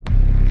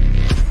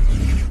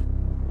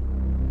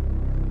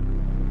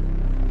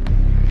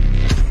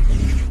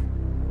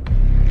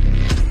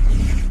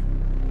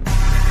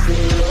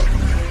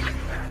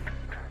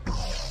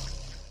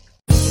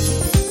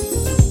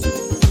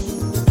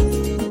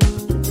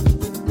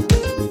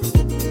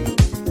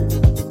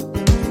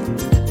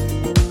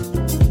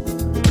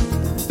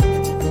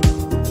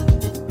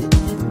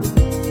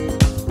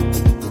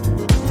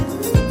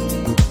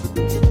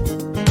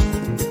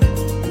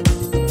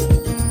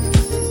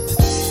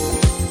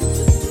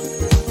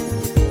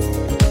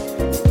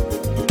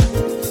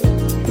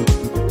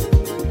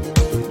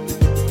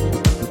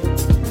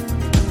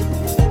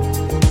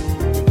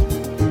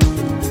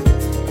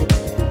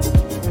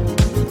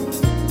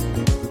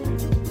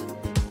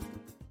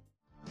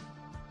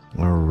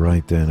All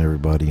right, then,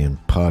 everybody in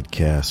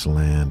podcast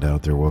land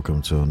out there,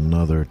 welcome to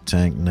another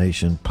Tank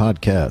Nation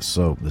podcast.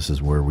 So, this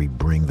is where we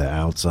bring the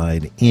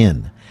outside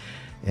in.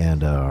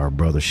 And our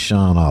brother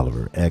Sean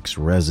Oliver,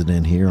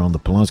 ex-resident here on the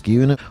Pulaski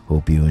unit.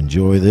 Hope you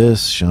enjoy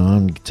this.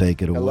 Sean,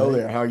 take it Hello away.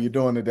 there. How are you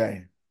doing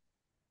today?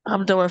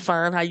 I'm doing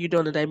fine. How you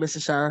doing today,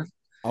 Mr. Sean?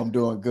 I'm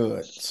doing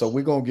good. So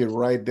we're gonna get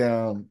right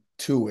down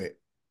to it.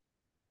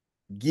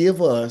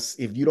 Give us,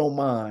 if you don't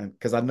mind,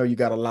 because I know you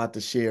got a lot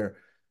to share.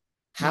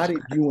 How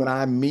did you and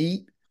I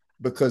meet?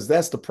 Because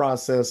that's the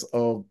process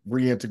of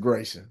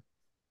reintegration.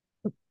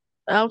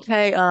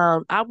 Okay.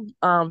 I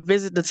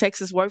visit the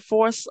Texas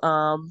workforce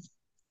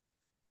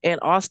in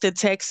Austin,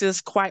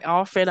 Texas, quite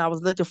often. I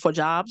was looking for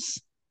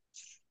jobs,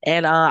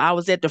 and I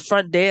was at the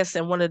front desk,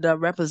 and one of the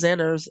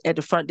representatives at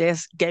the front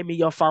desk gave me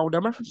your phone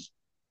number,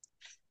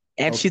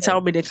 and she Okay.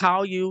 told me to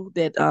call you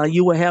that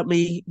you would help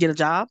me get a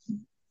job.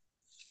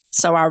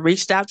 So I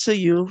reached out to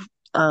you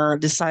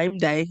the same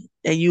day,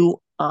 and you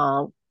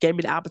gave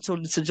me the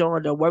opportunity to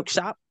join the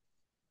workshop.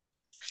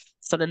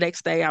 So the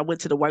next day I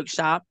went to the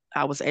workshop.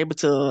 I was able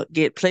to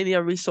get plenty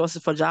of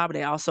resources for a job, and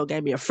they also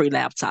gave me a free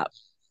laptop.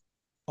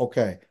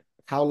 Okay.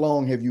 How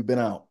long have you been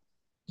out?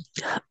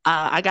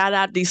 I got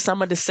out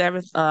December the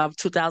 7th of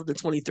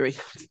 2023.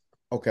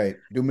 Okay.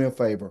 Do me a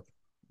favor.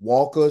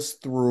 Walk us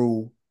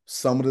through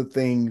some of the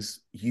things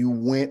you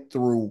went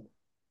through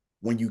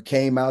when you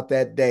came out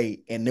that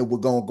day, and then we're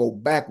going to go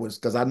backwards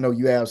because I know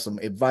you have some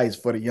advice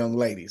for the young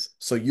ladies.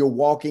 So you're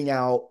walking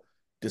out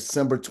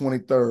December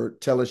 23rd.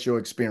 Tell us your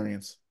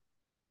experience.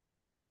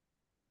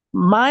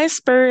 My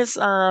experience,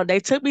 they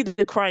took me to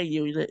the crane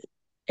unit,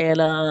 and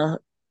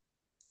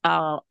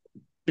uh,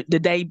 the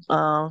day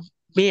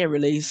being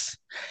released,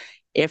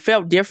 it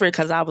felt different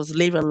because I was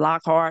leaving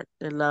Lockhart,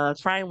 and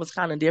crane was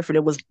kind of different.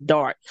 It was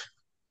dark.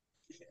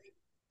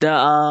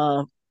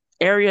 The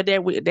area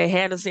that they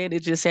had us in,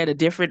 it just had a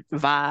different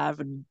vibe,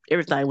 and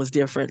everything was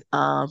different.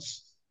 The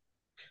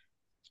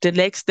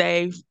next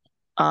day,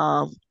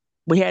 um,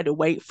 we had to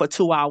wait for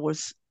 2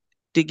 hours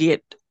to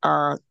get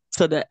to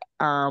the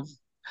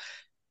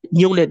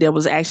unit that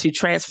was actually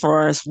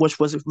transferring us, which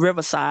was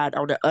Riverside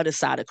on the other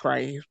side of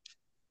Crane.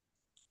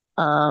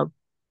 Um,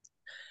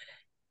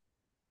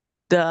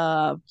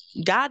 the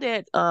guy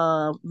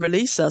that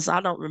released us,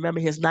 I don't remember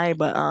his name,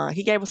 but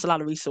he gave us a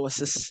lot of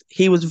resources.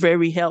 He was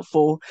very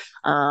helpful.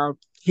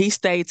 He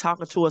stayed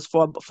talking to us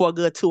for a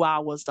good 2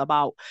 hours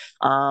about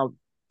um,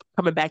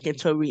 coming back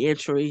into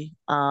reentry.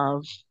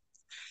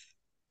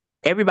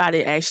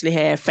 Everybody actually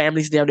had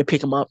families there to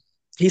pick him up.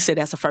 He said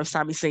that's the first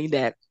time he seen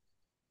that.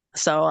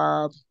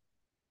 So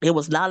it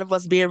was none of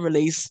us being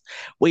released.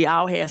 We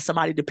all had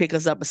somebody to pick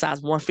us up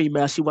besides one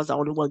female. She was the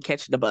only one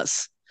catching the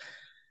bus.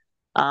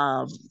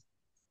 Um,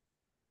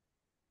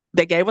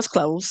 they gave us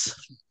clothes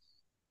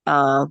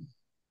um,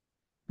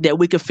 that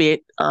we could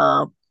fit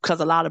because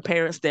a lot of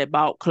parents that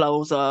bought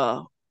clothes,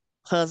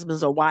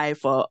 husbands or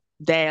wife or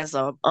dads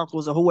or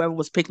uncles or whoever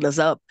was picking us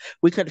up,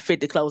 we couldn't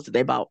fit the clothes that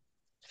they bought.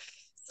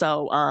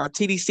 So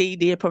TDC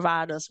did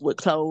provide us with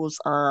clothes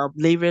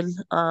leaving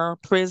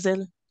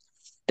prison.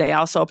 They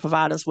also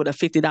provide us with a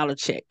 $50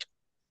 check.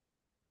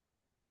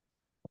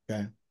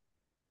 Okay.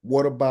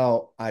 What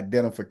about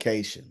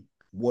identification?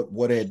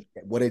 What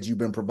had you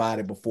been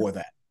provided before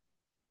that?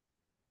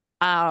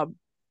 Um,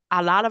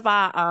 a lot of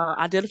our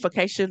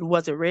identification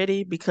wasn't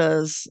ready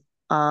because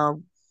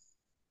um,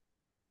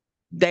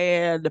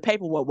 the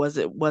paperwork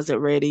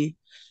wasn't ready.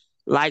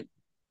 Like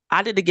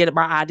I didn't get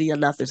my ID or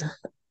nothing.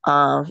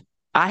 Um,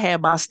 I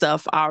had my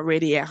stuff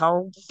already at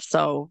home,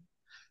 so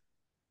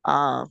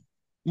um,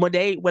 when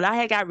I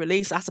had got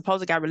released, I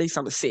suppose I got released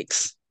on the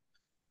 6th.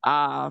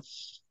 Uh,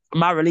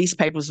 my release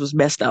papers was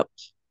messed up.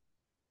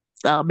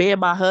 Me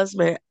and my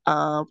husband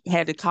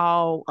had to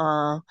call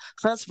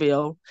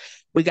Huntsville.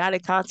 We got in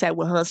contact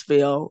with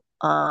Huntsville.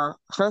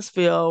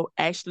 Huntsville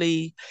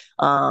actually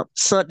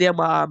sent them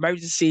an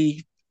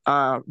emergency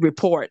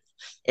report,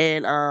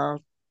 and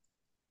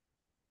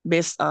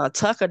Miss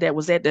Tucker that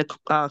was at the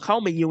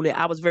Coleman unit,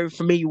 I was very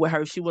familiar with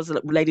her. She was a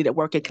lady that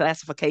worked in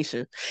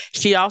classification.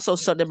 She also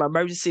sent them an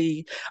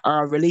emergency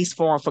release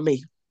form for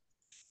me.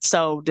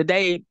 So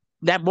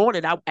that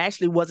morning, I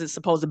actually wasn't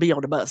supposed to be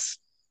on the bus.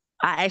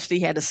 I actually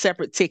had a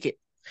separate ticket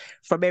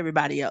from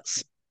everybody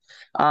else.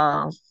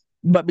 Um,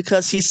 but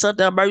because she sent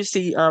the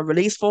emergency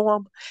release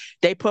form,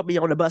 they put me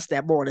on the bus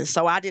that morning.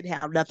 So I didn't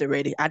have nothing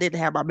ready. I didn't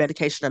have my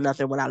medication or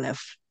nothing when I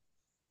left.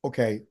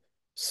 Okay.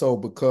 So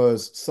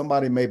because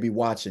somebody may be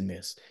watching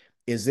this,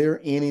 is there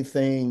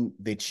anything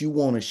that you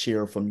want to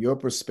share from your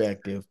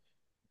perspective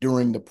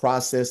during the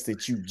process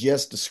that you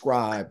just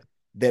described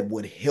that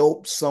would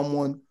help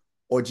someone,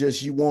 or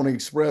just you want to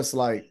express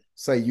like,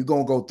 say, you're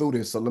gonna go through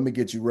this, so let me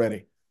get you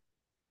ready.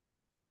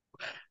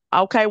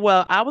 Okay,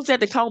 well, I was at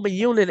the Coleman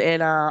unit,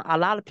 and a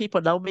lot of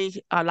people know me.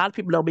 A lot of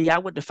people know me. I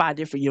went to 5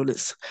 different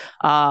units.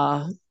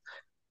 Uh,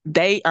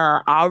 they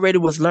already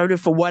was learning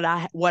for what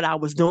I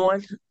was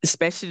doing.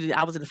 Especially,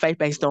 I was in the faith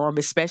based dorm.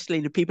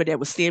 Especially the people that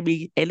was seeing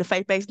me in the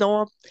faith based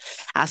dorm.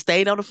 I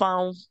stayed on the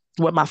phone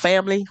with my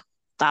family.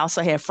 I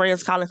also had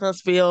friends calling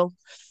Huntsville.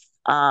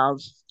 Um,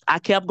 I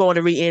kept going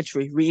to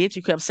reentry.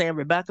 Reentry kept saying,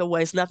 Rebecca,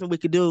 well, it's nothing we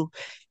could do.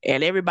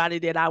 And everybody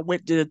that I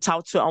went to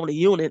talk to on the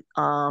unit,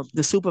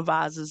 the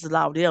supervisors, a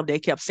lot of them, they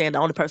kept saying the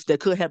only person that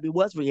could help me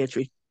was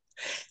reentry.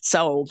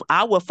 So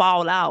I would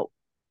fall out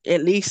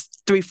at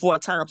least 3-4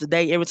 times a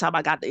day every time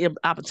I got the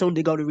opportunity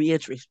to go to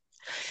reentry.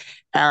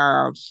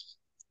 Um,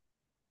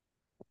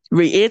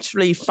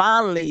 Reentry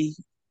finally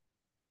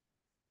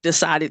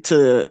decided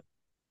to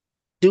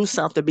do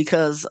something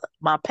because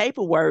my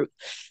paperwork.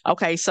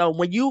 Okay, so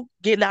when you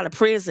get out of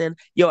prison,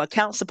 your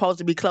account's supposed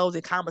to be closed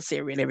in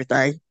commissary and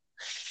everything.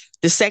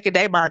 The second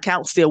day, my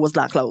account still was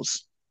not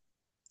closed.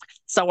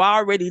 So I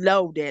already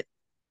know that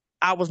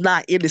I was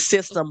not in the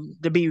system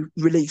to be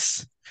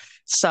released.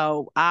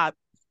 So I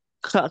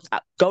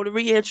go to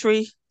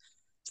reentry,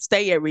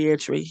 stay at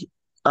reentry.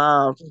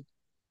 Um,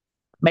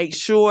 Make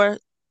sure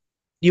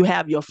you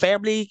have your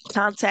family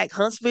contact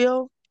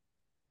Huntsville.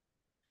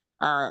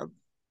 Um,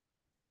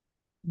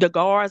 the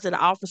guards and the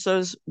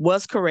officers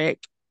was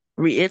correct.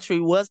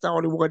 Reentry was the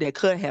only one that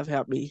could have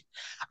helped me.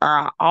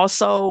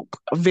 Also,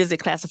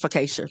 visit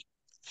classification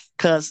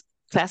because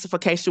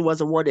classification was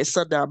the one that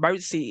sent the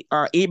emergency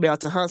email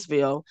to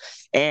Huntsville,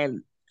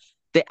 and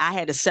that I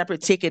had a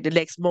separate ticket the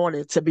next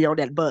morning to be on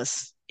that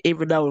bus,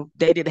 even though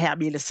they didn't have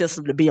me in the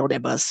system to be on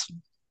that bus.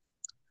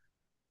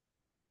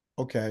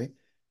 Okay.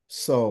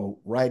 So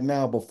right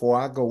now,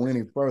 before I go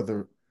any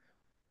further,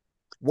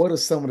 what are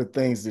some of the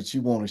things that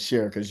you want to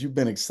share? Because you've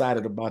been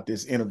excited about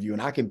this interview,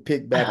 and I can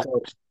pick back Uh,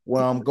 up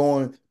where I'm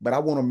going, but I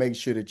want to make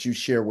sure that you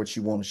share what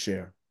you want to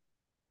share.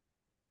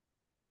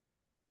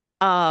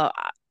 uh,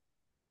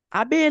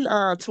 I've been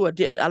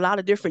to a lot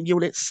of different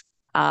units.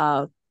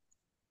 Uh,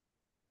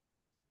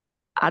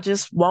 I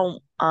just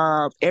want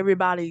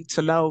everybody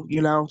to know,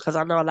 because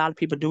I know a lot of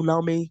people do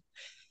know me,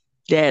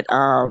 that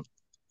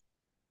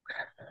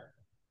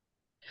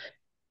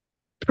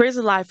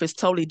prison life is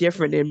totally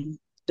different than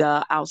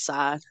the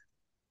outside.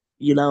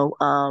 You know,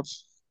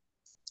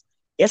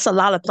 it's a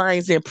lot of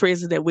things in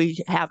prison that we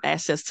have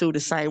access to the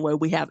same way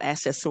we have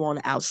access to on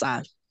the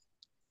outside.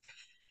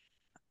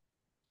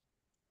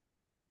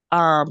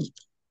 Um,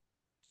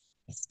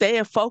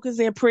 Staying focused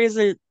in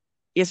prison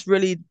is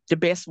really the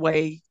best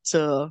way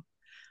to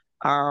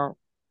uh,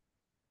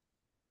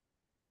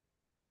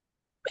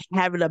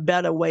 having a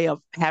better way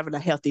of having a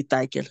healthy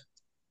thinking.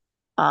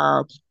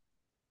 Um,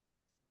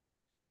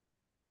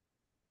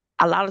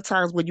 a lot of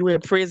times when you're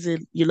in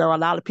prison, a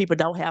lot of people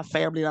don't have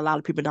family, and a lot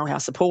of people don't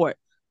have support.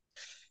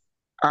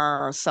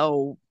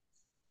 So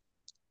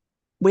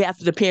we have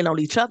to depend on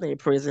each other in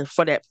prison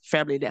for that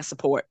family, that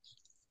support.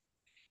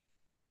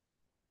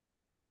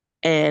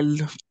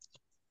 And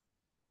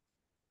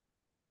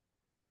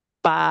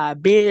by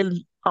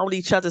being on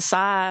each other's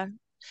side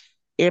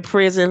in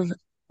prison,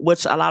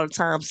 which a lot of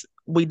times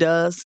we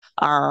does,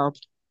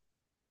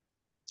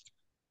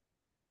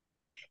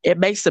 it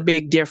makes a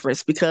big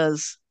difference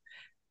because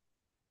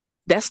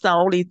that's the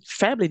only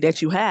family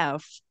that you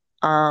have.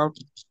 Um,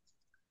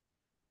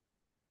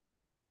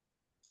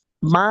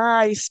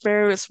 my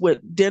experience with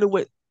dealing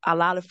with a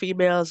lot of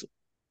females,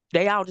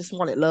 they all just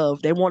wanted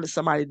love. They wanted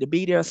somebody to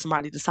be there,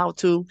 somebody to talk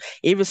to,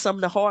 even some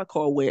of the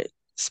hardcore with,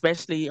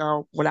 especially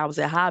when I was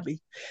at Hobby.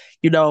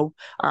 You know,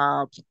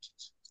 um,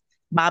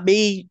 by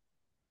me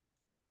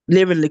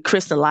living the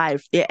Christian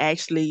life, she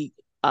actually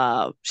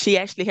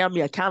held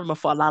me accountable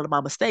for a lot of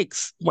my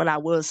mistakes when I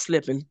was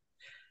slipping.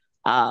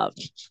 Uh,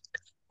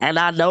 and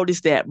I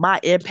noticed that my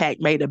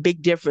impact made a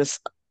big difference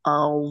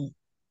on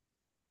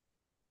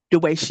the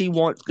way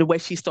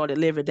she started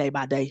living day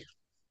by day.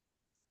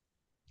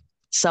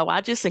 So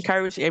I just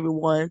encourage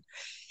everyone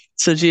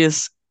to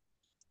just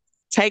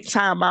take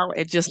time out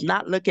and just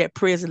not look at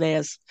prison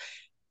as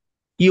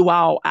you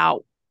all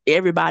out.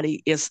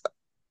 Everybody is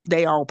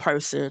their own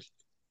person.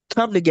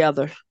 Come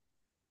together.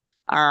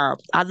 I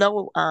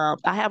know I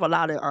have a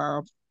lot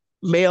of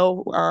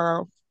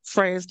male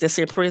friends that's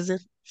in prison,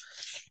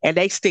 and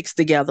they sticks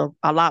together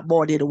a lot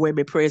more than the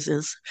women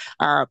prisons.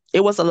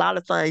 It was a lot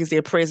of things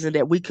in prison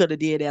that we could have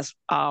did as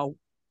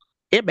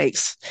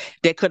inmates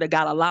that could have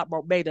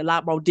got made a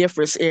lot more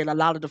difference in a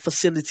lot of the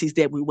facilities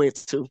that we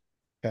went to.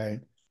 Okay.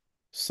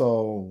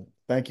 So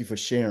thank you for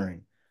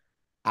sharing.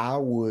 I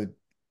would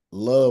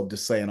love to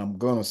say, and I'm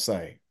going to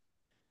say,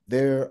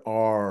 there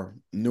are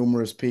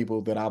numerous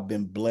people that I've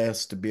been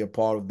blessed to be a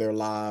part of their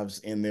lives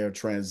in their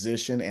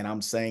transition. And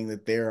I'm saying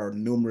that there are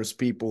numerous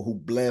people who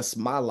bless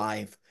my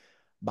life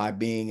by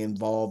being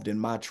involved in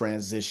my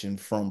transition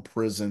from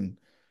prison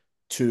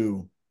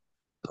to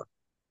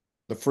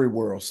the free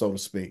world, so to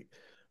speak.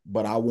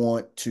 But I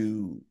want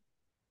to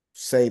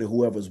say to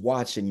whoever's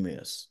watching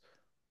this,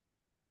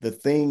 the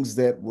things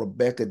that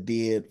Rebecca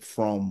did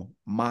from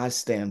my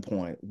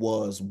standpoint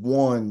was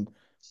one,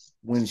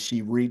 when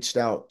she reached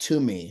out to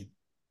me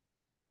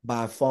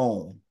by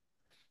phone,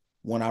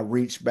 when I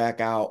reached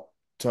back out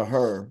to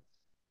her,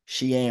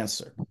 she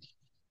answered.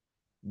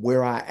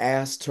 Where I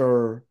asked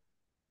her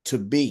to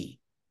be,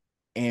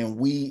 and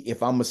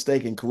if I'm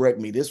mistaken, correct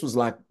me, this was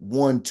like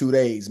 1-2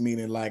 days,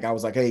 meaning like I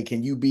was like, hey,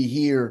 can you be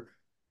here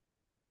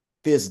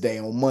this day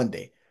on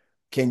Monday?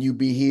 Can you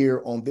be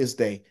here on this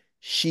day?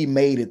 She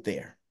made it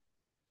there.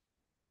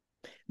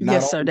 Not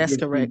Yes, sir. only That's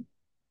did correct.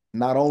 she,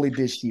 not only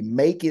did she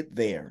make it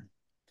there,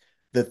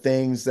 the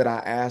things that I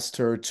asked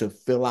her to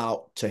fill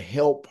out to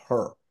help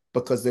her,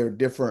 because there are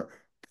different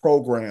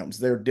programs,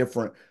 there are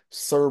different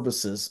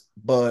services,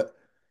 but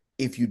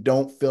if you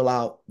don't fill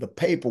out the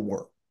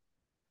paperwork,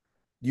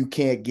 you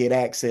can't get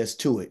access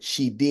to it.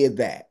 She did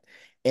that.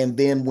 And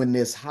then when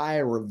this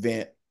hire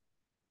event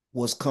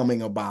was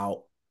coming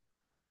about,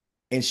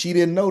 and she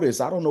didn't know this.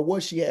 I don't know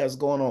what she has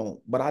going on,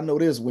 but I know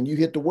this: when you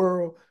hit the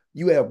world,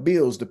 you have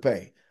bills to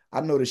pay.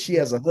 I know that she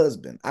has a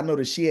husband. I know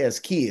that she has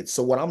kids.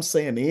 So what I'm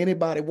saying to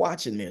anybody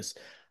watching this,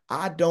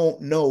 I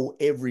don't know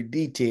every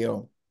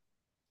detail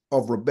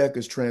of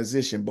Rebecca's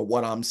transition, but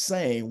what I'm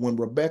saying, when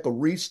Rebecca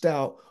reached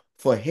out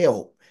for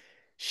help,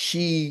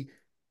 she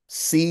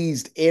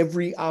seized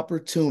every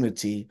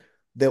opportunity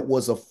that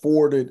was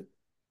afforded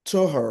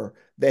to her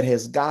that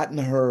has gotten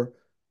her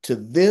to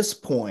this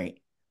point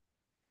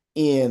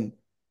in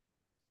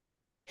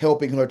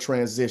helping her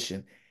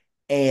transition.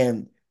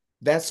 And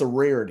that's a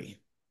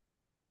rarity.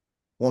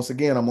 Once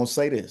again, I'm going to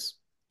say this.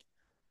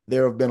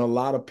 There have been a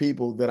lot of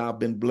people that I've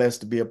been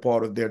blessed to be a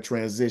part of their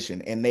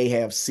transition, and they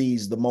have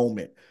seized the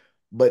moment,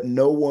 but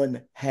no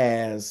one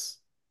has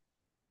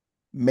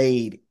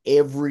made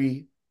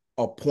every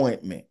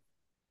appointment,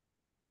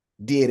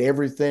 did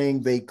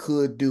everything they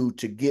could do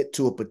to get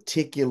to a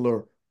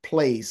particular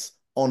place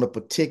on a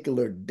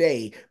particular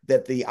day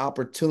that the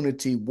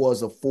opportunity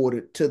was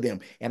afforded to them.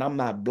 And I'm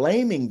not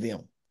blaming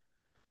them.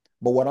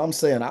 But what I'm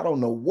saying, I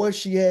don't know what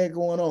she had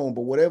going on,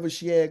 but whatever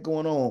she had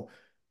going on,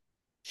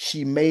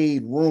 she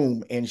made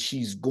room and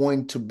she's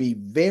going to be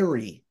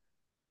very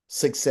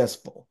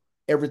successful.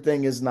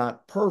 Everything is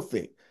not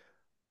perfect,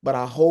 but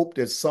I hope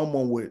that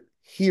someone would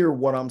hear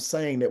what I'm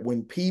saying, that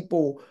when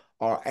people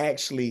are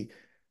actually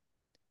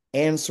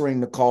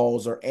answering the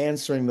calls or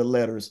answering the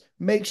letters,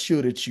 make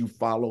sure that you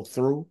follow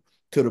through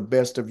to the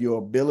best of your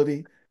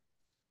ability.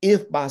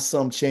 If by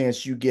some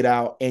chance you get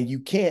out and you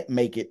can't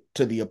make it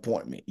to the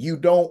appointment, you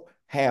don't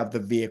have the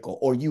vehicle,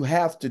 or you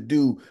have to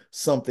do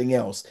something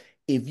else,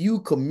 if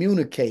you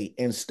communicate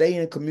and stay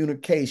in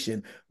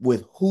communication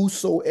with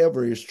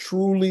whosoever is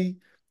truly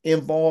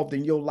involved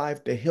in your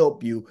life to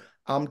help you,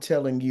 I'm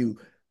telling you,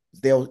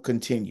 they'll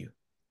continue.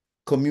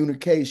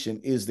 Communication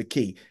is the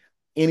key.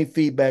 Any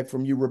feedback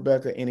from you,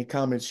 Rebecca? Any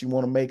comments you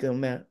want to make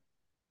on that?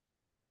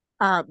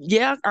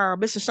 Yeah,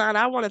 Mr. Shine,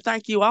 I want to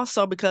thank you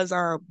also because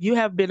you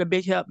have been a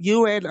big help.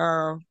 You and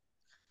the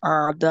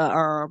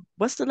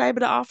what's the name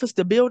of the office?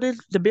 The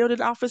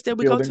building office that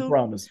we go Building to.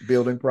 promise,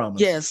 building promise.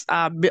 Yes,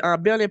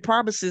 building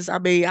promises. I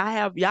mean,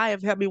 y'all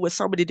have helped me with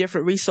so many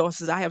different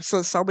resources. I have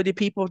sent so many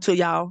people to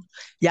y'all.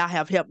 Y'all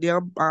have helped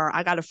them.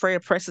 I got a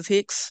friend, Precious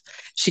Hicks.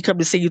 She come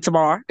to see you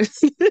tomorrow.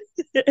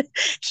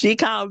 She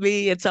called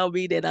me and told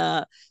me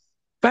that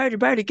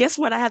Birdie, guess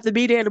what? I have to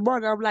be there in the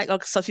morning. I'm like,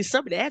 okay, so she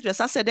sent me the address.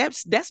 I said,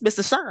 that's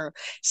Mr. Sher.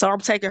 So I'm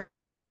taking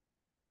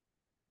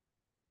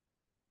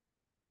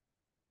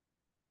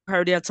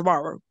her there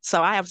tomorrow.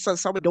 So I have sent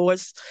so many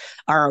doors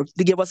to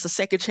give us a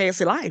second chance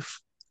in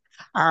life.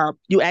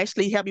 You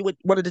actually helped me with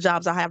one of the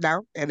jobs I have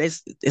now, and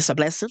it's a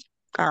blessing.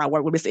 I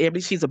work with Miss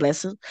Emily. She's a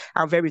blessing.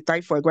 I'm very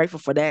thankful and grateful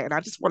for that. And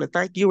I just want to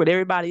thank you and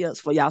everybody else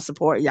for y'all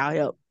support and y'all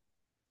help.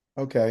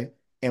 Okay.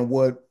 And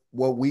what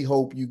we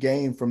hope you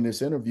gain from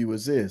this interview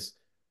is this.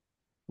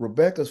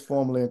 Rebecca's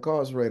formerly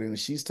incarcerated and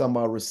she's talking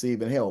about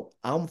receiving help.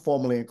 I'm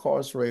formerly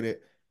incarcerated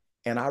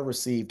and I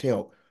received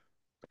help.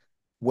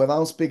 Whether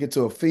I'm speaking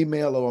to a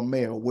female or a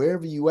male,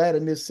 wherever you at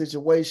in this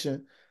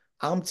situation,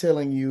 I'm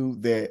telling you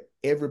that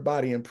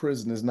everybody in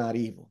prison is not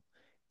evil.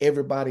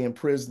 Everybody in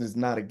prison is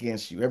not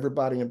against you.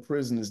 Everybody in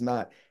prison is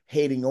not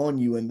hating on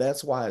you. And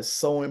that's why it's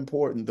so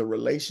important, the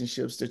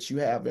relationships that you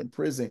have in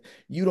prison.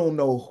 You don't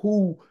know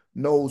who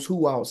knows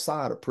who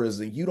outside of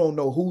prison. You don't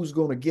know who's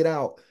going to get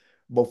out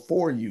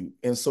before you.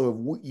 And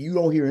so if you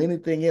don't hear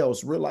anything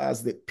else,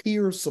 realize that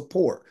peer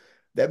support,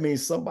 that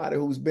means somebody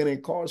who's been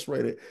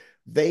incarcerated,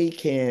 they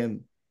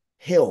can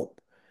help.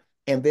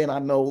 And then I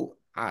know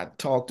I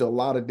talked to a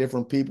lot of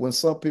different people, and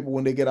some people,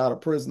 when they get out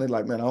of prison, they're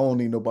like, man, I don't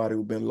need nobody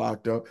who's been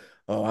locked up.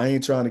 I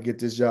ain't trying to get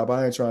this job.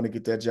 I ain't trying to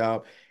get that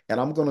job. And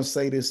I'm going to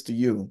say this to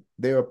you.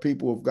 There are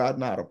people who've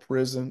gotten out of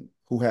prison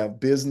who have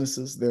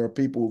businesses. There are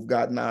people who've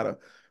gotten out of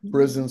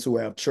prisons who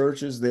have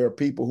churches. There are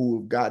people who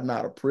have gotten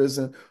out of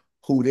prison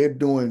who they're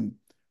doing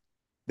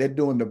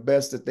the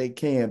best that they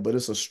can, but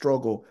it's a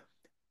struggle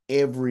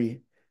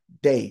every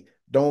day.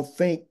 Don't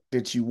think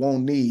that you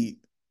won't need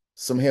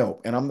some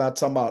help. And I'm not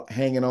talking about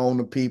hanging on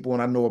to people.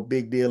 And I know a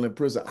big deal in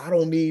prison. I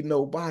don't need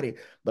nobody.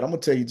 But I'm going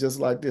to tell you just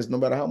like this, no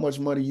matter how much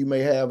money you may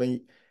have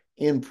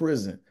in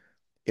prison,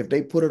 if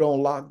they put it on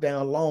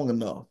lockdown long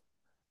enough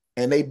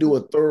and they do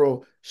a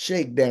thorough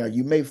shakedown,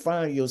 you may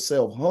find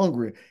yourself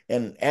hungry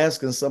and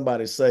asking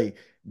somebody, say,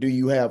 do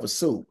you have a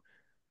soup?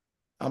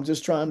 I'm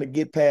just trying to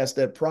get past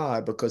that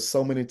pride, because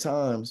so many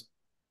times,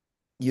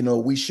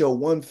 we show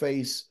one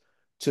face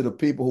to the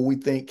people who we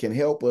think can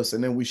help us,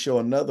 and then we show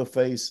another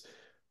face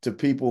to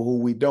people who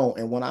we don't.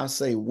 And when I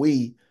say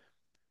we,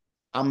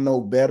 I'm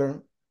no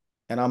better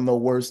and I'm no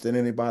worse than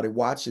anybody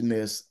watching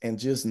this. And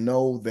just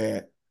know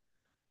that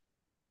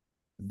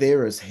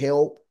there is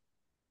help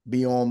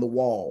beyond the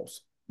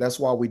walls. That's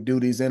why we do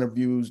these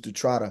interviews, to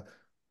try to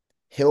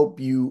help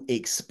you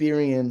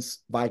experience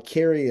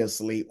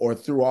vicariously or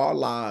through our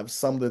lives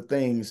some of the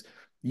things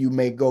you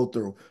may go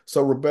through.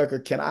 So, Rebecca,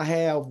 can I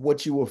have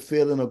what you were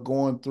feeling or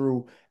going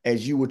through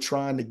as you were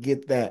trying to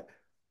get that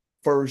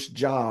first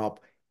job,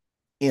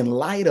 in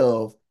light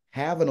of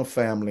having a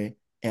family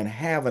and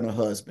having a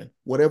husband,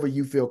 whatever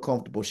you feel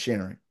comfortable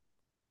sharing?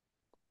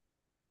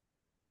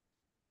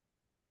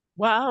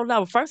 Well, I don't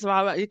know. First of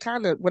all, it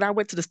kind of when I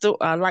went to the store,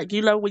 like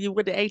when you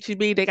went to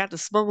HEB, they got the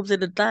spoons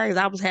and the things.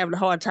 I was having a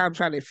hard time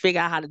trying to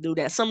figure out how to do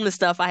that. Some of the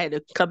stuff I had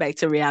to come back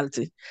to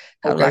reality.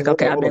 I was Okay, like,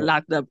 hold okay, on, I've hold been on.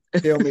 locked up.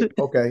 Tell me,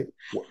 okay,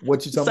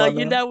 what you talking So about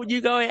now? when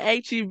you go in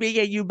HEB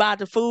and you buy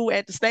the food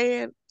at the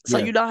stand, so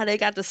Yeah, you know how they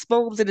got the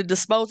spoons and the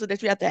disposal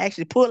that you have to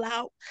actually pull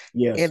out.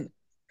 yes. And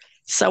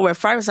so at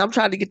first I'm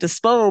trying to get the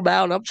spoon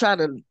out.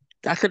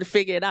 I couldn't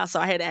figure it out, so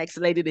I had to ask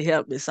the lady to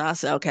help me. So I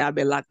said, okay, I've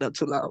been locked up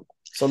too long.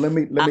 So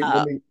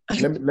Uh,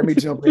 let me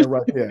jump in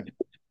right there.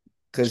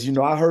 Because,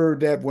 I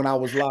heard that when I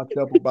was locked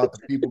up about the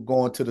people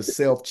going to the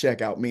self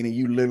checkout, meaning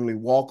you literally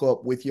walk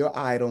up with your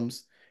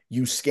items,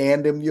 you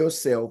scan them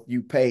yourself,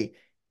 you pay,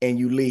 and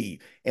you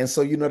leave. And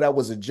so, that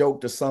was a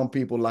joke to some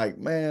people, like,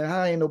 man,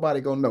 how ain't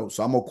nobody gonna know?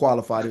 So I'm gonna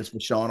qualify this for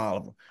Sean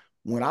Oliver.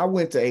 When I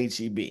went to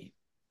HEB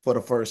for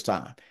the first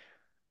time,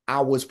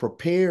 I was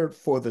prepared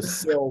for the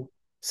self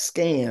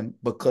scan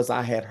because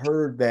I had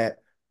heard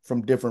that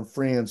from different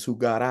friends who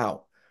got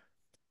out,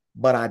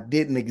 but I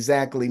didn't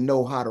exactly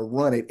know how to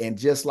run it. And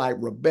just like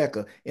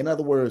Rebecca, in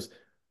other words,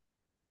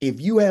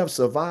 if you have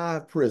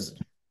survived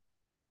prison,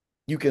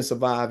 you can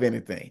survive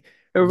anything.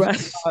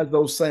 right. Utilize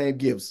those same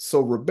gifts.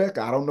 So,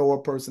 Rebecca, I don't know her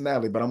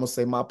personality, but I'm going to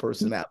say my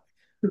personality.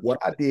 What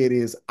I did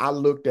is I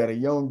looked at a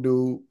young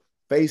dude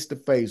face to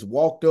face,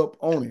 walked up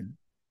on him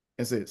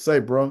and said, say,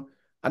 bro,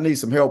 I need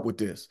some help with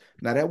this.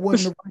 Now, that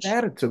wasn't the right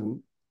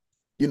attitude.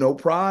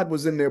 Pride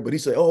was in there, but he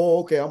said, oh,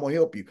 okay, I'm going to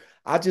help you.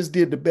 I just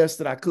did the best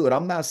that I could.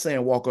 I'm not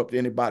saying walk up to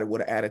anybody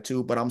with an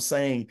attitude, but I'm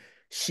saying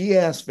she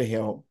asked for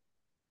help.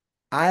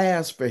 I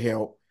asked for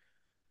help.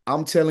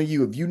 I'm telling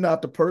you, if you're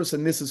not the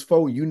person this is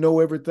for, you know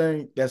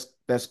everything,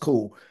 that's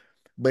cool.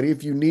 But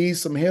if you need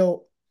some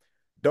help,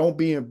 don't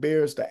be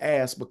embarrassed to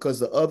ask, because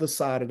the other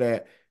side of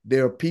that,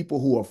 there are people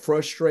who are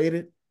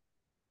frustrated,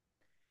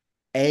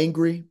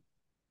 angry,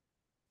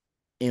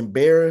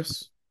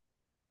 embarrassed,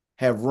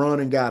 have run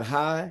and got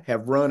high,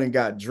 have run and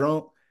got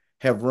drunk,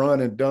 have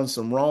run and done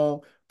some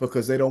wrong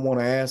because they don't want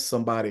to ask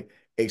somebody,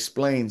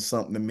 explain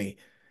something to me.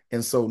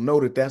 And so know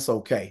that that's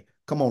okay.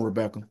 Come on,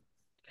 Rebecca.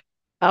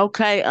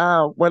 Okay.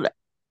 Well,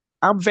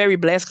 I'm very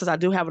blessed because I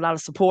do have a lot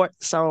of support.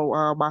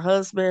 So, my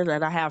husband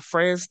and I have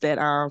friends that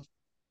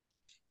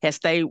have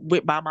stayed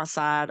with by my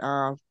side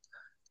um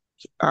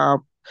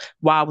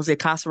while I was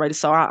incarcerated.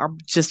 So I'm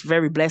just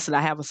very blessed that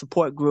I have a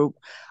support group.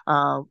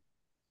 Um,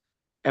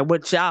 and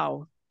with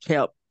y'all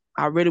help,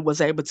 I really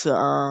was able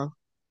to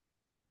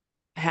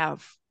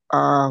have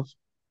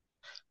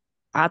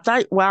I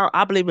think, well,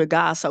 I believe in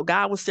God, so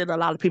God was sending a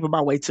lot of people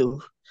my way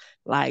too.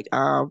 Like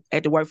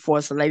at the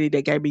workforce, a lady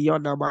that gave me your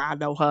number, I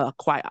know her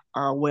quite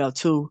well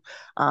too.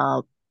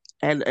 Um,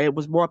 and it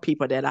was more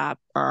people that I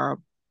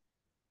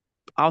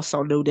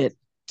also knew that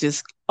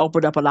just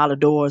opened up a lot of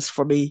doors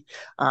for me,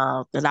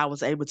 and I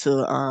was able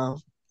to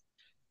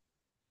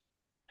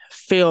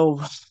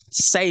feel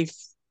safe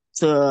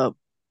to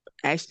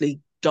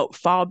actually go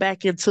fall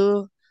back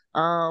into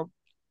um,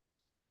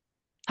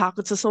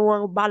 talking to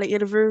someone about an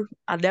interview.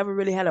 I never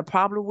really had a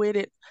problem with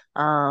it.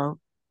 Um,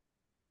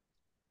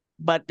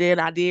 But then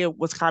I did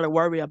was kind of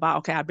worried about,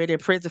 okay, I've been in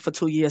prison for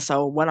 2 years,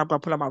 so what I'm gonna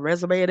put on my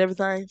resume and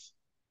everything.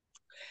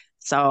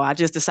 So I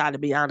just decided to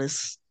be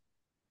honest.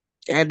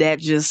 And that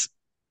just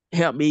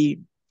helped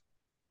me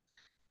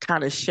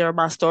kind of share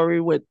my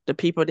story with the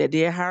people that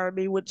did hire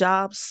me with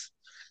jobs.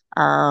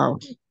 Um,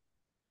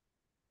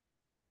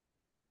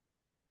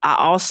 I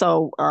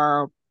also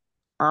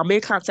I'm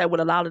in contact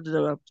with a lot of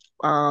the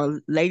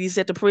ladies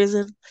at the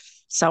prison,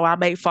 so I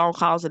make phone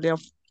calls to them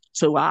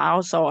too. I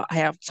also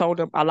have told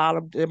them a lot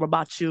of them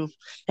about you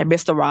and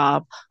Mr.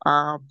 Rob.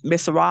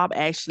 Mr. Rob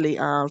actually,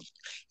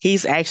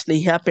 he's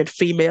actually helping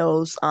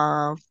females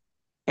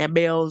and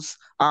males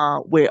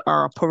with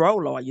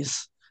parole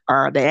lawyers.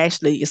 They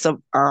actually it's a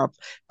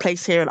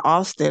place here in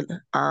Austin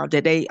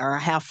that they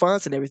have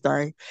funds and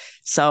everything.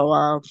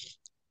 So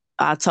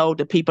I told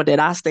the people that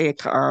I stay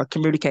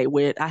communicate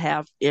with, I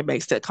have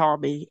inmates that call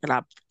me, and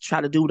I try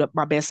to do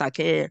my best I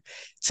can.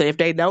 So if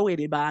they know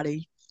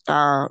anybody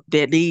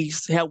that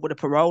needs help with a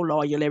parole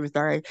lawyer and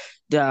everything,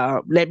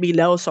 let me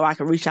know so I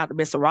can reach out to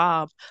Mr.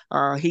 Rob.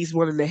 He's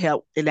willing to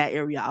help in that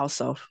area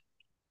also.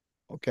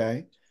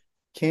 Okay.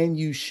 Can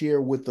you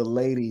share with the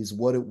ladies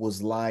what it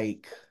was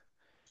like,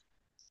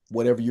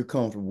 whatever you're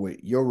comfortable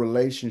with, your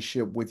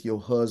relationship with your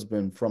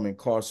husband from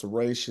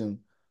incarceration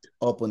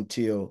up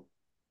until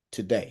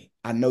today?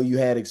 I know you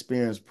had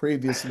experience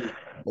previously,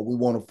 but we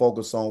want to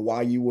focus on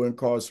why you were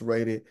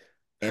incarcerated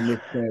and this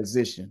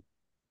transition.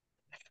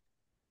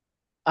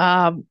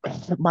 Um,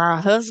 my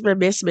husband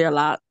missed me a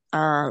lot.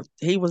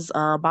 He was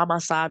by my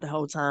side the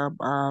whole time.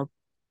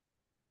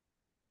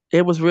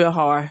 It was real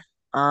hard.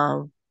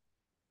 Um,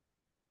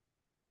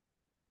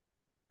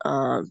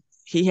 uh,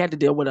 he had to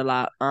deal with a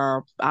lot.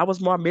 I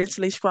was more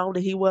mentally strong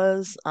than he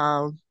was.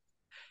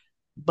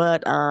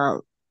 But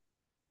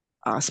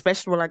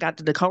especially when I got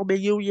to the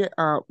Coleman Union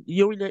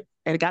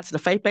and got to the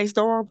faith-based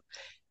dorm,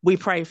 we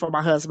prayed for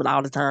my husband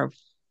all the time.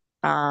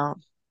 uh,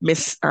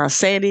 Miss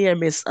Sandy and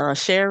Miss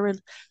Sharon.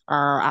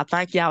 I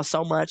thank y'all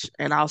so much,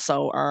 and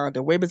also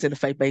the women's in the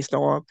faith-based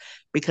dorm,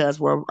 because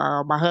when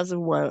my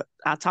husband would,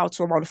 I talked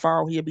to him on the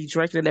phone, he'd be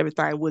drinking and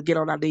everything. We'll get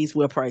on our knees,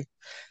 we'll pray.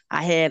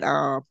 I had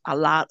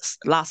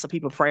lots of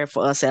people praying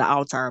for us at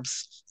all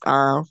times.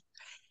 I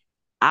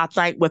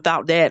think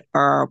without that,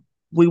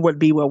 we wouldn't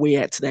be where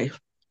we're at today.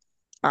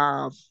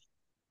 Um,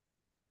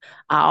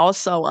 I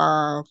also,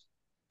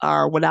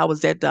 when I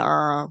was at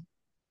the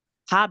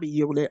hobby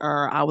unit,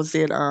 I was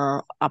in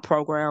a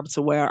program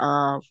to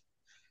where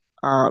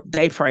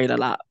they prayed a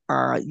lot.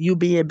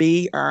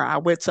 UB&B, I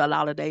went to a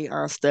lot of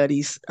their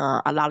studies,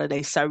 a lot of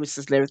their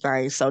services and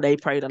everything. So they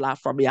prayed a lot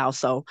for me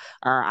also.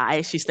 I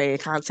actually stay in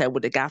contact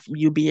with the guy from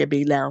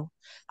UB&B now.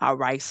 I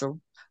write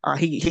him.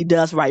 He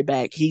does write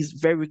back. He's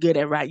very good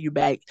at writing you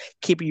back,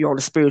 keeping you on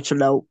the spiritual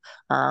note.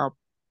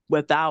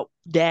 Without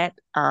that,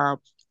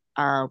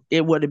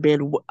 it would have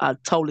been a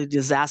totally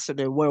disaster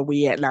than where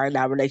we at now in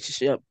our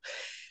relationship.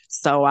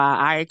 So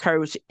I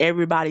encourage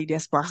everybody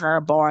that's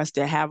behind bars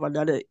to have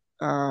another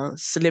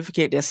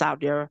significant that's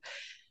out there.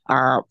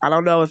 I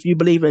don't know if you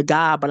believe in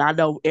God, but I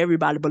know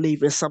everybody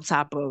believes in some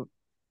type of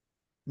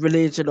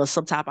religion or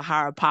some type of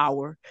higher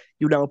power.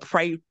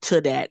 Pray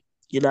to that.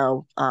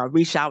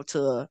 Reach out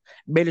to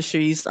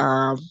ministries,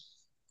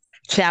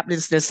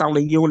 chaplains that's on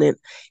the unit,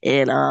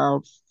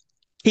 and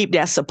keep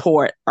that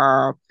support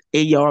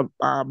in your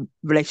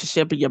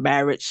relationship, in your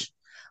marriage.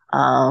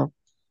 Uh,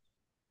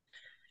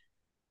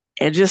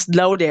 and just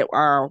know that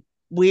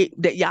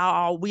we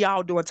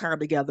all doing time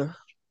together.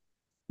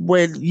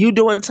 When you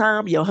doing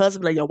time, your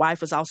husband or your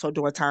wife is also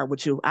doing time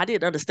with you. I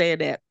didn't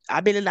understand that.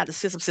 I've been in that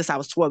system since I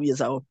was 12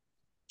 years old.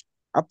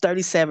 I'm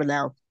 37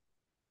 now.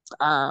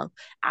 Uh,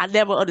 I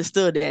never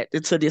understood that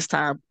until this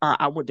time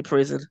I went to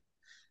prison.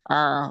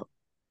 Uh,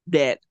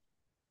 that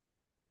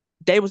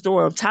they was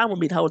doing time with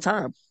me the whole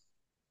time.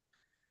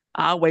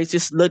 I always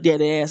just looked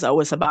at it as, oh,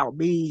 it's about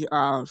me.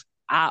 I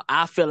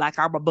feel like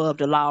I'm above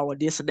the law or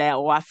this and that,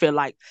 or I feel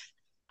like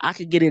I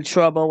could get in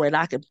trouble and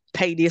I could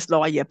pay this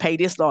lawyer,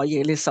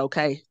 and it's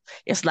okay.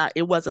 It's not,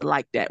 it wasn't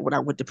like that when I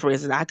went to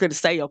prison. I couldn't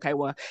say, okay,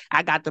 well,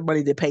 I got the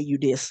money to pay you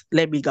this.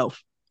 Let me go.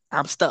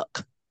 I'm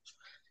stuck.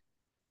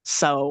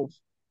 So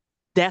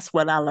that's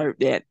when I learned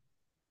that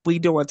we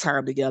doing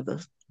time together.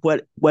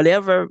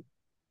 Whatever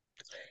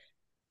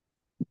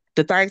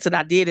the things that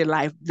I did in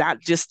life, not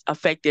just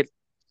affected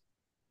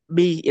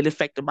me, it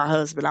affected my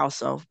husband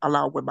also,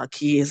 along with my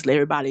kids and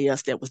everybody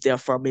else that was there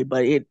for me.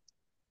 But it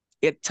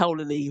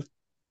totally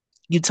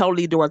you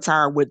totally doing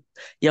time with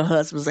your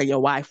husbands and your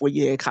wife when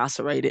you're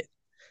incarcerated.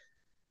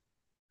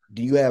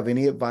 Do you have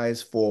any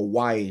advice for a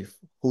wife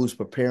who's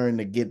preparing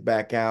to get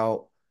back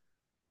out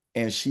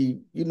and she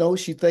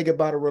think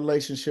about a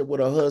relationship with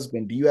her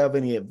husband? Do you have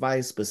any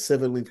advice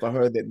specifically for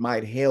her that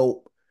might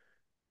help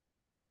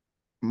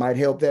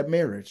that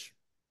marriage?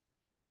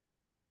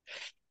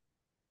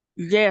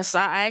 Yes,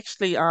 I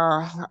actually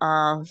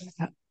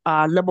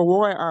number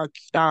one,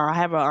 I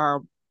have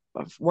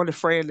one of the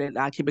friend that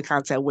I keep in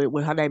contact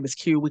with. Her name is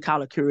Q. We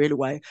call her Q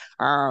anyway.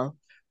 Uh,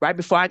 right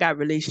before I got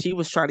released, she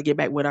was trying to get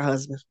back with her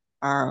husband.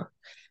 Uh,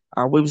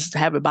 we was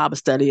having Bible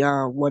study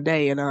one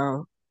day, and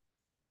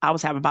I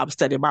was having Bible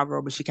study in my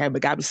room, and she came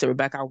and got me, said,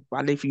 Rebecca,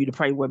 I need for you to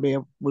pray with me.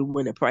 And we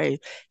went and prayed.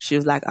 She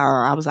was like,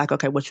 I was like,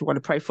 okay, what you want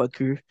to pray for,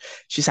 Q?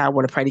 She said, I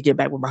want to pray to get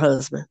back with my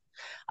husband.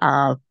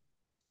 Uh,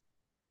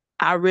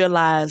 I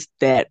realized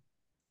that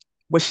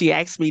when she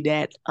asked me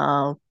that,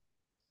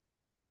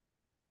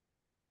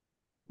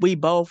 we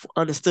both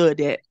understood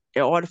that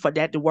in order for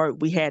that to work,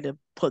 we had to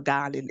put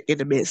God in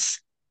the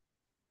midst.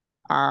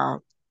 Uh,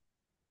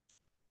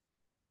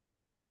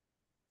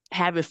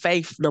 Having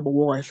faith, number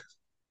one,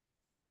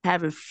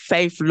 having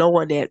faith,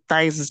 knowing that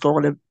things is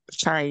going to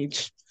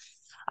change,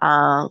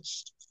 uh,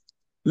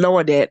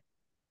 knowing that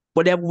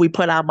whatever we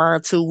put our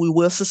mind to, we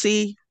will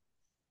succeed.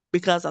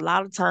 Because a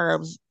lot of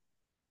times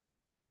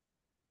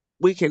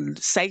we can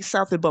say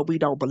something, but we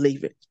don't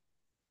believe it.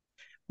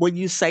 When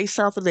you say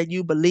something and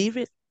you believe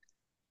it,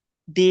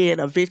 then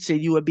eventually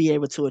you will be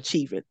able to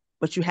achieve it.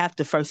 But you have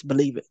to first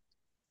believe it.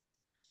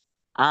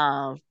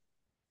 Um,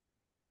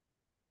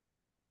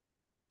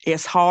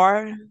 it's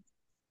hard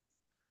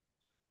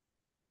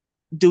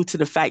due to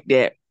the fact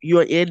that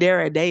you're in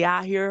there and they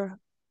out here,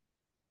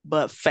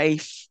 but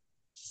faith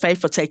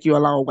will take you a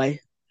long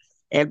way.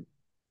 And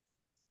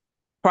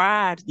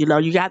pride, you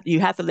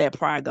have to let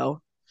pride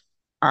go.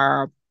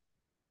 Um,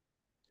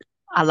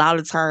 a lot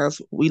of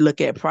times we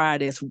look at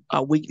pride as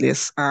a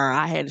weakness.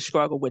 I had to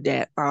struggle with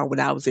that when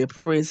I was in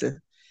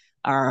prison.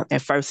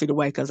 At first, in the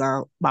way, because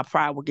my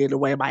pride would get in the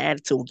way, my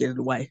attitude would get in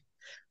the way.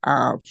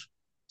 Um,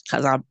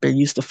 because I've been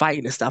used to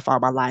fighting and stuff all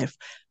my life.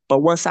 But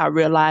once I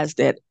realized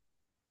that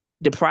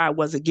the pride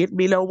wasn't getting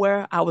me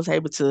nowhere, I was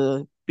able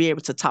to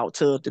talk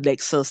to the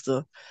next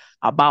sister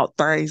about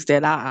things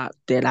that I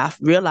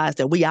realized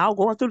that we all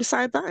going through the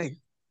same thing.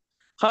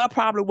 Her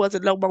problem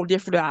wasn't no more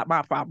different than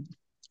my problem.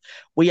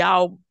 We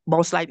all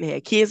most likely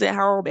had kids at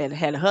home and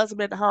had a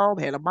husband at home,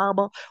 had a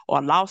mama,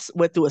 or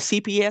went through a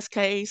CPS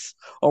case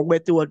or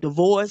went through a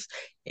divorce.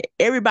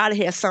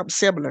 Everybody had something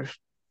similar.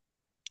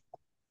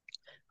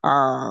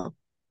 Uh,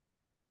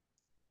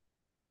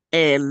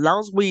 and as long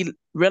as we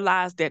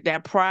realize that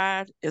that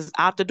pride is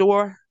out the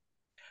door,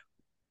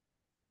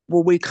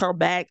 when we come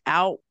back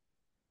out,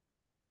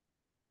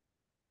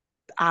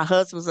 our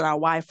husbands and our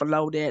wife will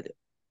know that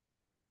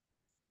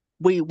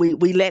we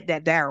let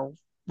that down.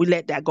 We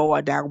let that go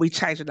down. We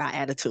changing our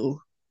attitude.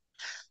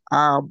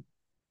 Um,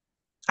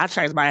 I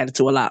changed my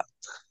attitude a lot.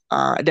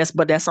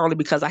 That's only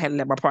because I had to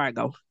let my pride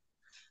go.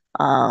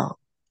 Uh,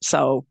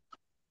 so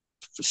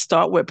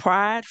start with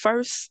pride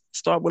first.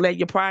 Start with letting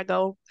your pride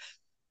go.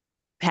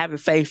 Having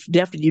faith.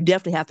 You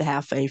definitely have to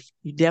have faith.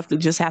 You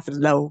definitely just have to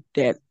know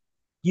that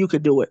you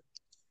can do it.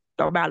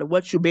 No matter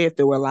what you've been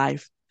through in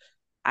life.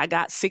 I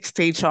got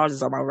 16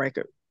 charges on my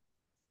record.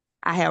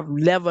 I have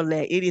never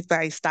let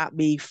anything stop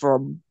me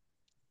from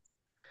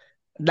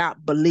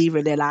not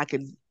believing that I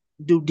can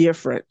do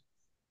different.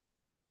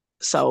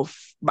 So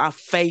my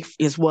faith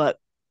is what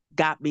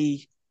got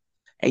me,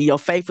 and your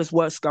faith is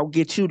what's gonna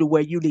get you to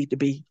where you need to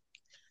be.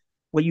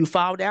 When you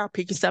fall down,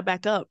 pick yourself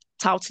back up.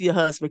 Talk to your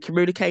husband.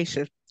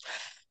 Communication.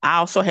 I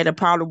also had a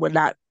problem with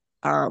not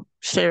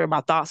sharing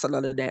my thoughts and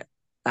none of that.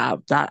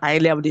 I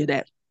ain't never did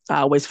that.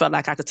 I always felt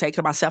like I could take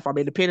care of myself. I'm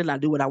independent. I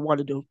do what I want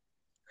to do.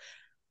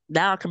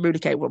 Now I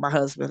communicate with my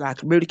husband. I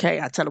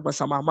communicate. I tell him what's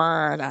on my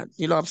mind.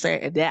 You know what I'm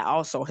saying? And that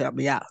also helped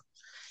me out.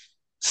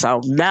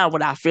 So now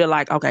when I feel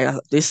like, okay,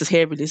 this is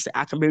heavy,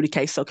 I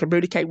communicate. So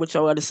communicate with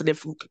your other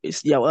significant,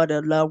 your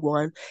other loved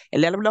one,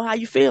 and let them know how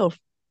you feel.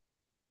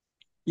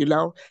 You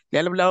know,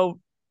 let them know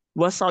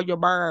what's on your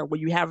mind when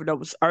you have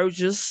those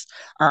urges,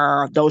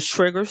 those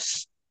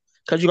triggers,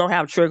 because you're gonna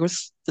have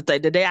triggers. The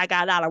day I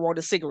got out, I wanted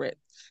a cigarette.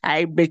 I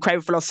ain't been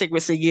craving for no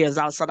cigarettes in years.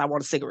 All of a sudden, I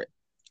want a cigarette.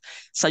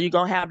 So you're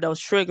gonna have those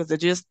triggers, and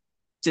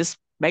just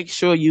make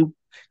sure you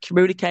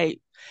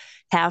communicate,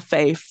 have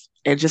faith,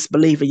 and just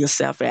believe in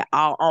yourself and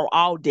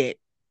all that,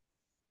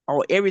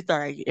 on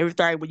everything.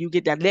 Everything when you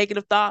get that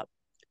negative thought,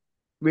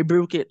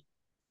 rebuke it,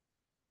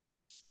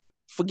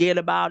 forget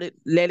about it,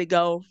 let it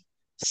go,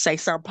 say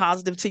something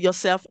positive to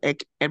yourself,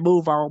 and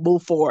move on,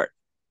 move forward.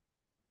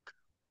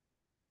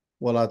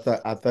 Well,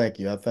 I thank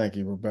you. I thank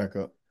you,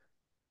 Rebecca.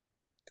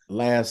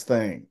 Last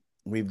thing,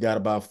 we've got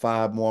about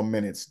 5 more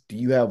minutes. Do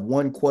you have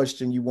one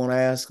question you want to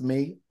ask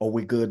me, or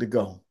we good to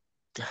go?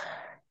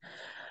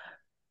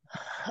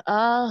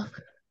 Uh,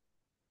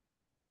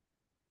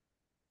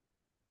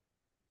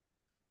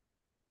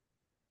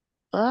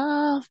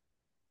 uh,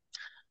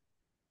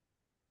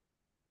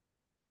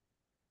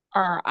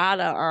 out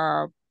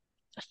of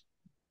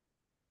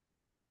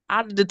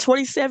out of the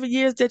 27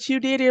 years that you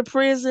did in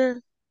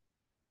prison,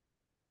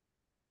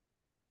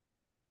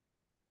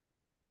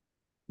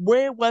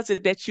 where was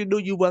it that you knew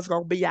you was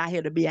gonna be out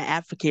here to be an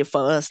advocate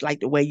for us like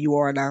the way you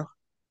are now?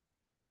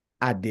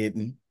 I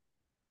didn't.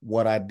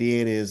 What I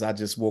did is I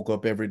just woke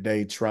up every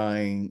day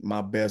trying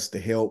my best to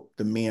help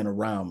the men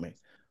around me.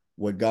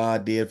 What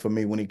God did for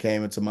me when He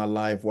came into my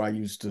life, where I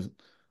used to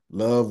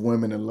love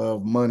women and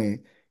love money,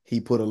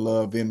 He put a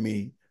love in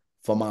me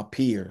for my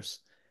peers.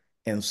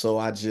 And so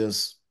I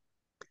just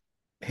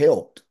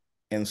helped.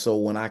 And so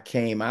when I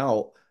came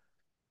out,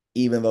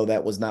 even though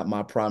that was not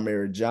my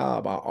primary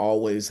job, I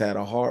always had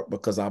a heart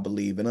because I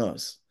believe in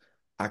us.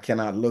 I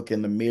cannot look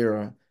in the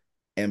mirror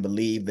and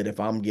believe that if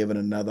I'm given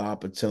another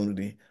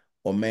opportunity,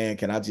 or man,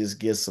 can I just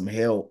get some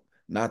help?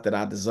 Not that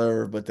I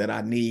deserve, but that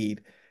I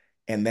need.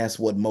 And that's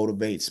what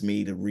motivates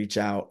me to reach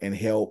out and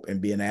help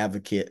and be an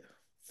advocate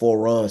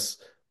for us.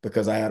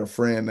 Because I had a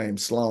friend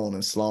named Sloan,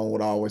 and Sloan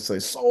would always say,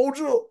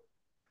 "Soldier,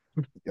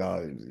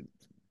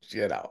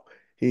 shit out."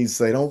 He'd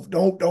say,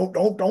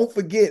 don't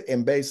forget.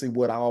 And basically,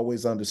 what I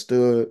always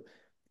understood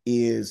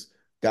is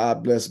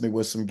God blessed me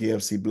with some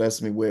gifts. He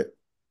blessed me with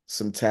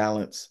some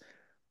talents.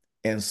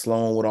 And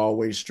Sloan would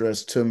always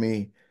stress to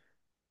me,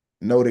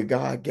 know that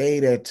God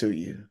gave that to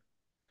you,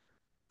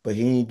 but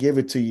He didn't give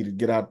it to you to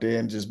get out there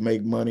and just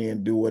make money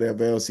and do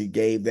whatever else. He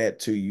gave that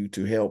to you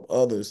to help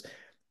others.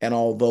 And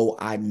although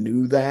I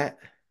knew that,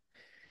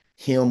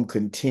 him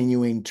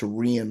continuing to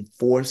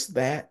reinforce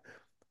that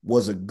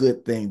was a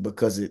good thing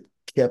because it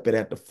kept it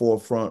at the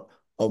forefront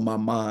of my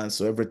mind.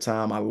 So every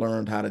time I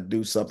learned how to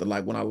do something,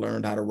 like when I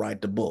learned how to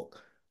write the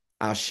book,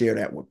 I share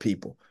that with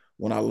people.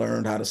 When I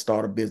learned how to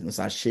start a business,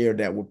 I shared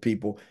that with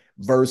people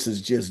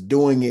versus just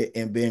doing it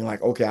and being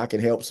like, okay, I can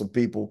help some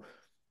people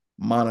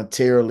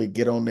monetarily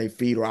get on their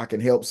feet, or I can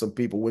help some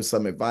people with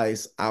some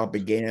advice. I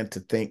began to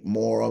think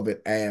more of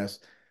it as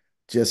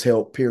just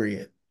help,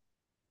 period.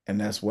 And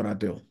that's what I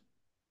do.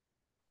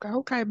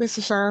 Okay,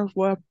 Mr. Sean.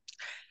 Well,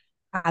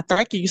 I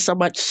thank you so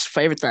much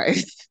for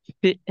everything.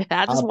 I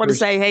I just want to appreciate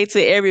say hey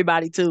to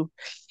everybody too.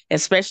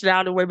 especially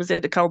all the women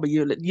at the Cobra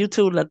unit. You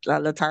too,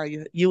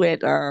 Latanya. You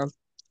at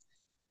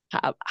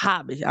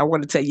Hobby. I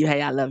want to tell you,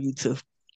 hey, I love you too.